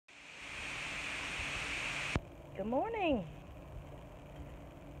Good morning.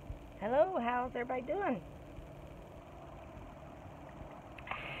 Hello, how's everybody doing?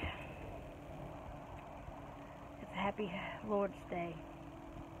 It's a happy Lord's Day.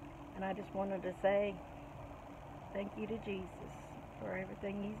 And I just wanted to say thank you to Jesus for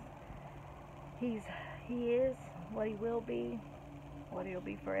everything he is, what he will be, what he'll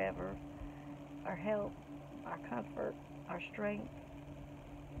be forever. Our help, our comfort, our strength,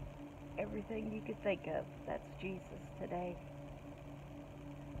 everything you could think of. That's Jesus today.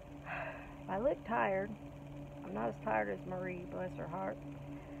 If I look tired, I'm not as tired as Marie, bless her heart.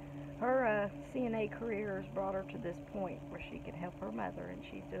 Her CNA career has brought her to this point where she can help her mother, and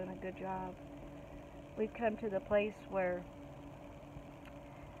she's doing a good job. We've come to the place where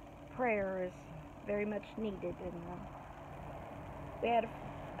prayer is very much needed, and we had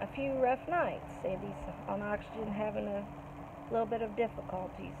a few rough nights. Sandy's on oxygen, having a little bit of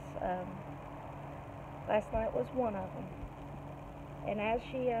difficulties. Last night was one of them. And as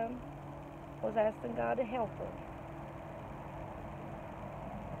she was asking God to help her,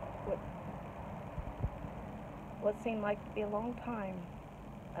 what seemed like to be a long time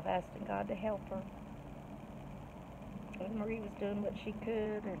of asking God to help her, and Marie was doing what she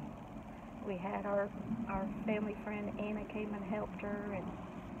could, and we had our family friend Anna came and helped her, and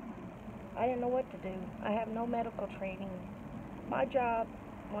I didn't know what to do. I have no medical training. My job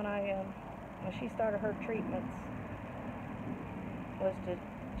when she started her treatments was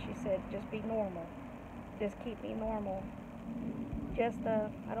she said, just be normal. Just keep me normal. I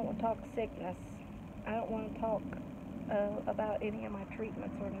don't want to talk sickness. I don't want to talk about any of my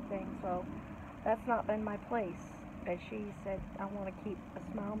treatments or anything. So that's not been my place. And she said, I want to keep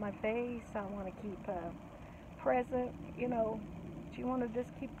a smile on my face. I want to keep present. She wanted to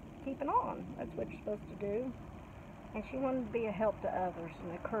just keep keeping on. That's what you're supposed to do. And she wanted to be a help to others,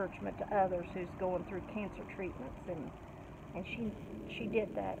 an encouragement to others who's going through cancer treatments, and she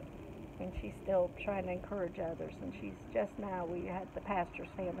did that, and she's still trying to encourage others. And she's just now, we had the pastor's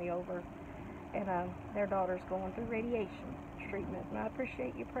family over, and their daughter's going through radiation treatment, and I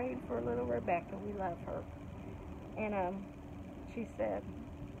appreciate you praying for little Rebecca. We love her. And she said,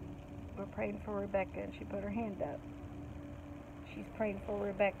 we're praying for Rebecca, and she put her hand up. She's praying for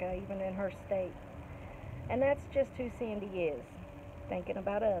Rebecca even in her state. And that's just who Sandy is, thinking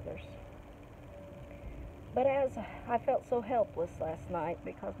about others. But as I felt so helpless last night,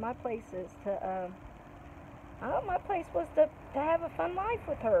 because my place is my place was to have a fun life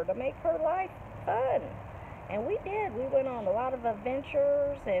with her, to make her life fun. And we did. We went on a lot of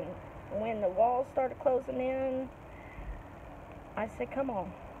adventures, and when the walls started closing in, I said, come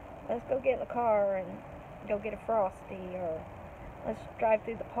on, let's go get in the car and go get a Frosty, or let's drive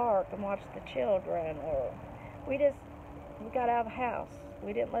through the park and watch the children, or we got out of the house.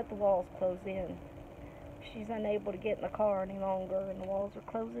 We didn't let the walls close in. She's unable to get in the car any longer, and the walls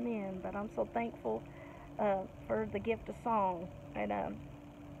are closing in, but I'm so thankful for the gift of song. And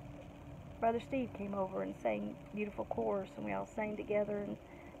Brother Steve came over and sang beautiful chorus, and we all sang together, and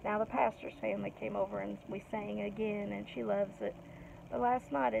now the pastor's family came over and we sang again, and she loves it. But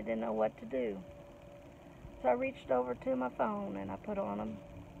last night I didn't know what to do. So I reached over to my phone and I put on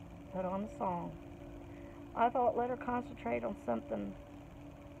a song. I thought, let her concentrate on something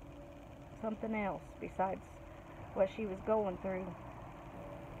else besides what she was going through.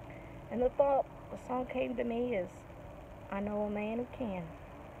 And the song came to me is, I know a man who can.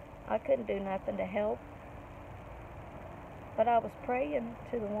 I couldn't do nothing to help, but I was praying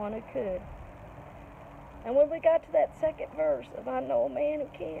to the one who could. And when we got to that second verse of I know a man who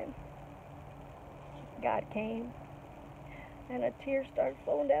can, God came, and a tear started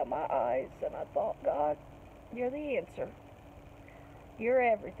flowing down my eyes, and I thought, God, you're the answer. You're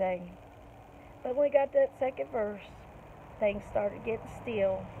everything. But when we got to that second verse, things started getting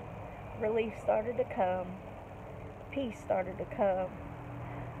still. Relief started to come. Peace started to come.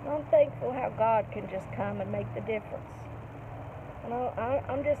 And I'm thankful how God can just come and make the difference. And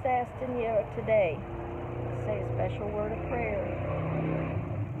I'm just asking you today to say a special word of prayer.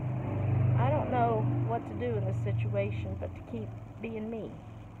 I don't know what to do in this situation but to keep being me.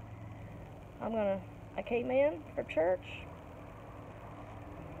 I came in for church.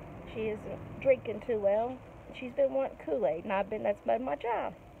 She isn't drinking too well. She's been wanting Kool-Aid, and that's been my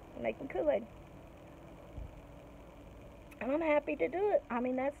job, making Kool-Aid. And I'm happy to do it.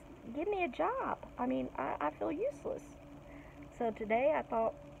 Give me a job. I feel useless. So today I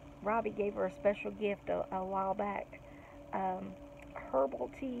thought Robbie gave her a special gift a while back. Herbal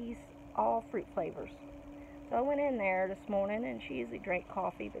teas, all fruit flavors. So I went in there this morning, and she usually drank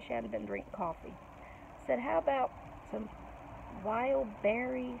coffee, but she hadn't been drinking coffee. I said, how about some wild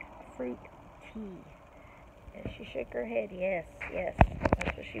berry fruit tea? And she shook her head. Yes, yes,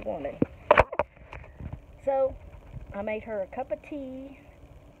 that's what she wanted. So I made her a cup of tea,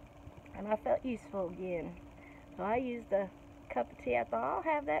 and I felt useful again. So I used a cup of tea. I thought I'll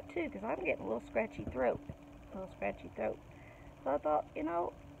have that too because I'm getting a little scratchy throat. A little scratchy throat. So I thought,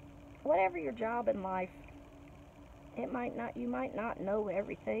 whatever your job in life, you might not know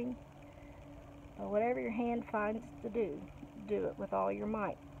everything, but whatever your hand finds to do it with all your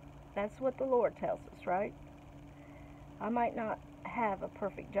might. That's what the Lord tells us, right? I might not have a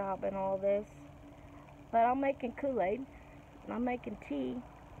perfect job in all this, but I'm making Kool-Aid, and I'm making tea,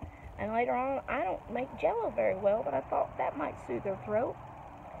 and later on, I don't make Jell-O very well, but I thought that might soothe her throat.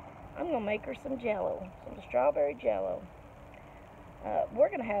 I'm going to make her some Jell-O, some strawberry Jell-O. We're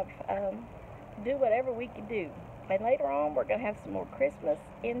going to have, do whatever we can do. And later on, we're going to have some more Christmas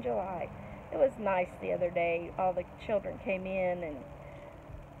in July. It was nice the other day. All the children came in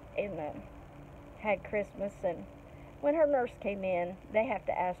and had Christmas. And when her nurse came in, they have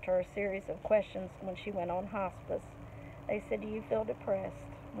to ask her a series of questions when she went on hospice. They said, "Do you feel depressed?"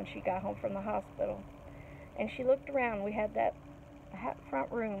 when she got home from the hospital. And she looked around. We had that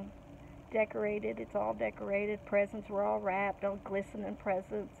front room decorated. It's all decorated. Presents were all wrapped, all glistening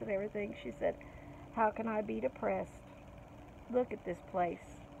presents and everything. She said, "How can I be depressed? Look at this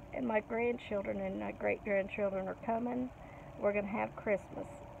place. And my grandchildren and my great-grandchildren are coming. We're going to have Christmas."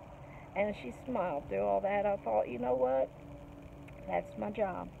 And she smiled through all that. I thought, you know what? That's my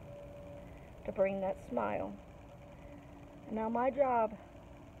job, to bring that smile. Now my job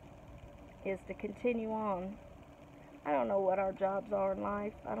is to continue on. I don't know what our jobs are in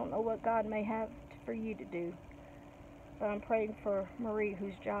life. I don't know what God may have for you to do. But I'm praying for Marie,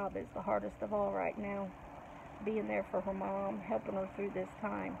 whose job is the hardest of all right now. Being there for her mom, helping her through this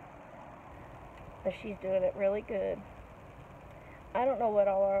time. But she's doing it really good. I don't know what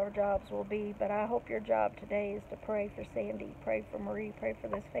all our jobs will be, but I hope your job today is to pray for Sandy, pray for Marie, pray for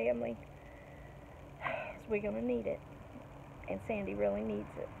this family. Because we're going to need it. And Sandy really needs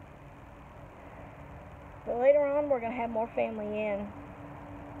it. But later on, we're going to have more family in.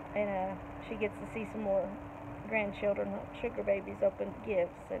 And she gets to see some more grandchildren, sugar babies, open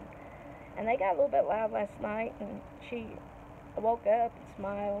gifts. And they got a little bit loud last night. And she woke up and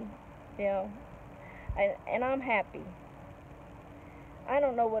smiled, And I'm happy. I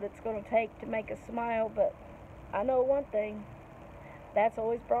don't know what it's going to take to make us smile, but I know one thing. That's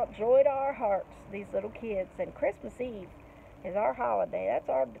always brought joy to our hearts, these little kids. And Christmas Eve is our holiday.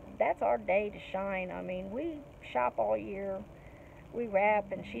 That's our day to shine. I mean, we shop all year. We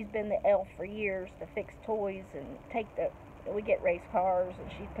wrap, and she's been the elf for years to fix toys and we get race cars,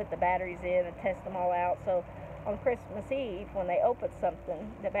 and she put the batteries in and test them all out. So on Christmas Eve, when they open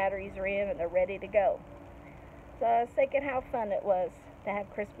something, the batteries are in and they're ready to go. So I was thinking how fun it was to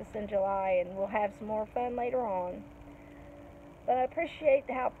have Christmas in July, and we'll have some more fun later on. But I appreciate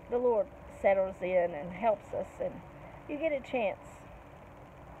how the Lord settles in and helps us. And you get a chance,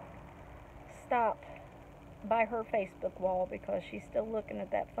 stop by her Facebook wall, because she's still looking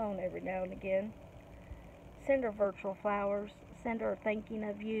at that phone every now and again. Send her virtual flowers. Send her thanking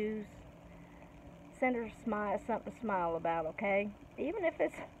of yous. Send her something to smile about, okay? Even if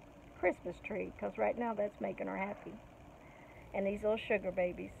it's a Christmas tree, because right now that's making her happy. And these little sugar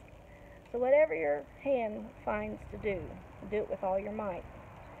babies. So whatever your hand finds to do it with all your might.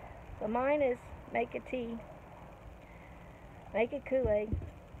 So mine is make a tea, make a Kool-Aid.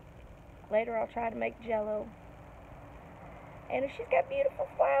 Later I'll try to make Jell-O. And she's got beautiful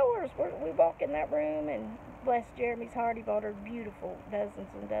flowers. We walk in that room, and bless Jeremy's heart, he bought her beautiful dozens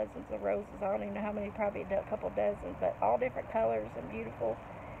and dozens of roses. I don't even know how many, probably a couple dozen, but all different colors and beautiful.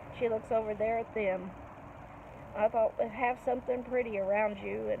 She looks over there at them. I thought, have something pretty around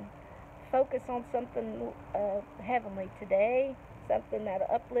you and focus on something heavenly today, something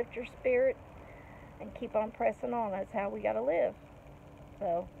that'll uplift your spirit, and keep on pressing on. That's how we got to live.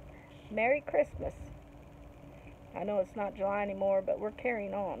 So, Merry Christmas. I know it's not July anymore, but we're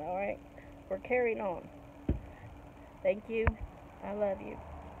carrying on, all right? We're carrying on. Thank you. I love you.